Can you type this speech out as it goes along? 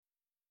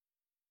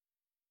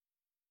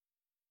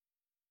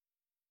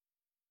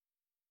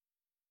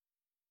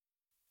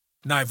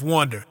Ninth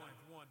Wonder.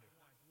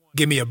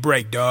 Give me a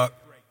break, dog.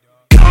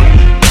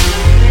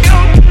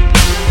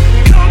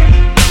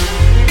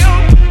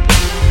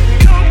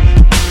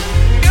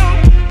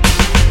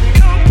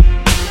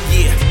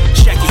 Yeah,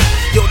 check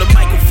it. Yo, the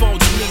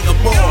microphone's me or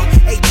more.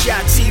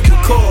 HIT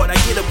record. I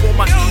get up on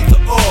my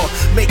either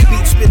or. Make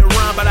beats spin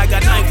around, but I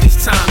got knife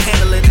this time.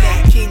 Handling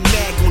that. King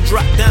Mag gon'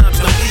 drop dimes,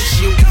 no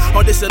issue.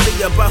 Or this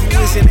Aaliyah, but who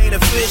isn't ain't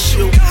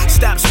official.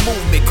 Stops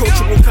movement,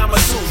 cultural Kama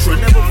Sutra.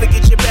 Never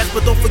forget your past,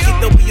 but don't forget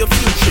there'll be a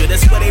future.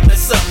 That's where they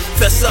mess up,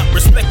 fess up,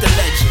 respect the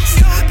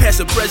legends. Past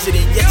a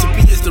president, yet to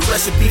be is the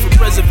recipe for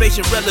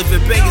preservation,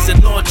 relevant bangers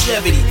and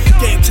longevity.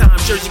 Game time,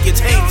 Jersey gets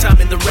hang time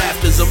in the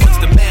rafters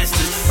amongst the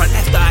masters. Right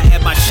after I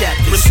add my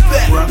chapters.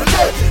 Respect the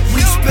legends,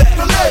 respect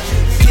the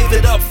legends. Give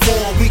it up for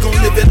 'em, we gon'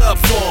 live it up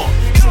for 'em.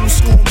 True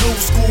school, new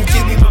school,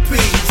 give me my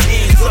peace.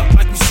 Hands up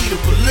like we see the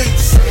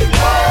police.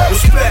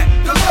 Respect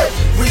the legends,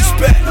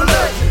 respect the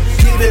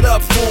legends. Give it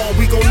up for 'em,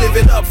 we gon' live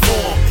it up for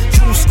 'em.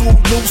 True school,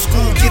 new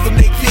school, give them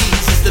they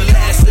peace. It's the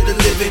last of the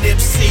living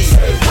MCs.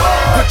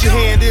 Put your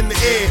hand in the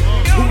air,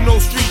 who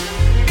knows street?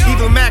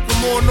 Even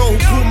Macklemore know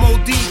who Kumo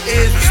D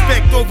is.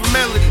 Respect over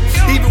melody,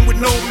 even with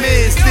no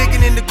mids.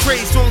 Digging in the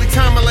crates, only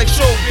time I like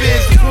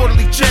showbiz. The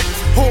quarterly check,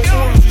 whole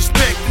orders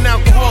respect an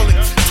alcoholic.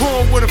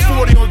 Torn with a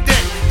 40 on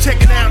deck,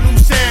 checking out new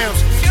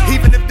sounds.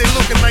 Even if they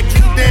looking like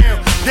Drew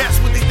Down, that's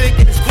what they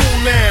thinking is cool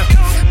now.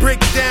 Break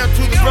it down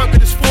to the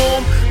ruggedest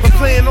form, by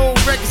playing old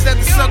records that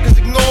the suckers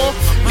ignore.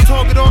 My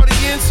target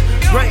audience,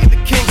 right in the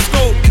king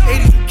scope.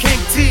 80s with King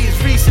T, as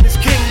recent as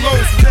King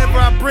Lowe's. Whenever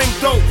I bring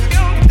dope,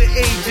 what the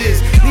age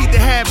is. Need to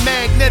have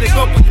magnetic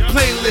up on your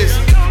playlist.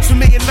 So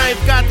me and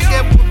Knife got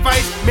together with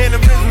Vice.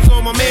 Mannerisms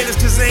on my manners,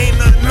 cause they ain't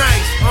nothing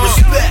nice.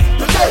 Respect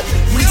the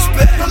legends,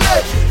 respect the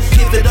legends.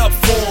 Give it up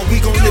for 'em, we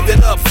gon' live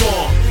it up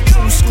for 'em.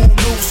 True school,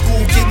 new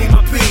school, give me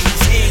my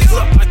peace. Hands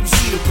up like we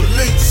see the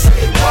police.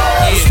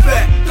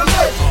 Respect the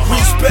legends,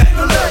 respect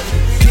the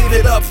legends. Give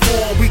it up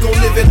for 'em, we gon'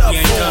 live it up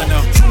for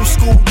 'em. True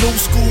school, new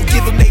school,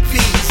 give them they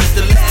peace. It's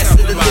the last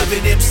of the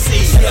living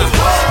MCs.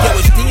 Yo,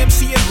 it's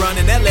DMC and Run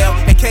and LL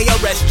and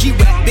KRS,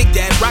 G-Rap, Big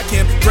Dad,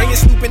 Rakim, Dre and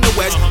Snoop in the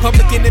West.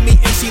 Public Enemy,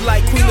 MC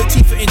like Queen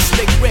Latifah and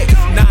Slick Rick.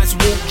 Nas,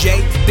 Root,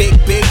 J, Big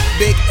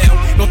L,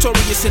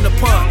 Notorious in the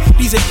pun.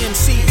 These are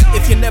MCs,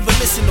 if you never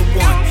listen to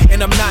one.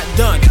 And I'm not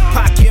done.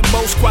 Pocket,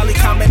 Most, Quali,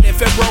 Comment, and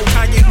Pharaoh,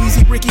 Kanye,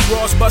 Weezy, Ricky,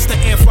 Ross, Busta,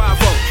 and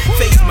 5-0.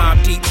 Face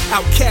Mob Deep,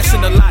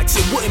 outcasting the locks,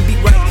 it wouldn't be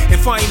right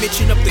if I ain't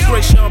mention up the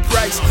great Sean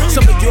Price.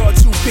 Some of y'all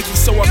too picky,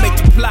 so I make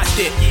the plot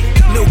that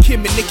Lil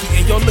Kim and Nicki,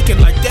 and y'all looking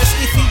like that's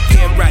iffy?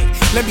 Yeah, right.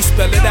 Let me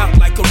spell it out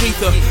like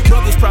Aretha.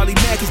 Brothers probably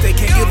mad cause they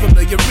can't give them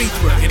the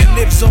urethra. And it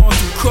lives on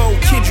through Cole,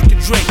 Kendrick,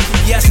 and Drake.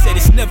 Yeah, I said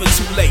it's never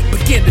too late.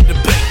 Begin the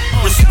debate.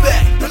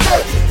 Respect the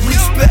legends,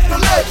 respect the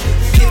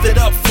legends. Give it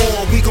up for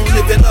 'em, we gon'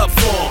 live it up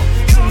for 'em.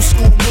 True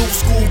school, new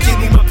school, give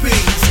me my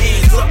peace.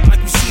 Hands up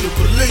like we see the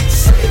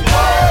police.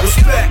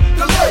 Respect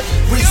the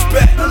legends,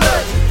 respect the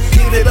legends.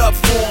 Give it up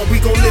for 'em, we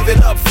gon' live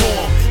it up for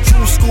 'em.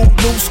 True school,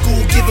 new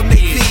school, give them they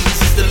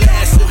peace. It's the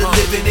last of the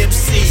living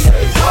MCs.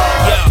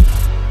 Yeah,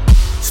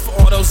 it's for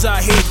all those out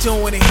here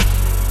doing it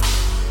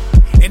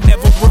and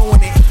never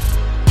ruin it.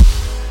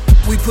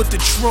 We put the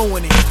true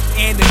in it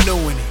and the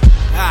new in it.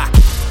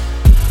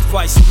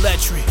 Vice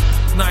Electric,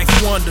 Ninth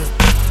Wonder,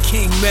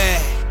 King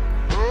Mag.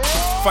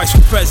 Vice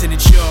for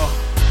President, y'all,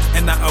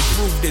 and I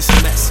approve this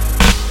lesson.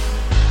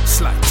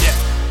 It's like that.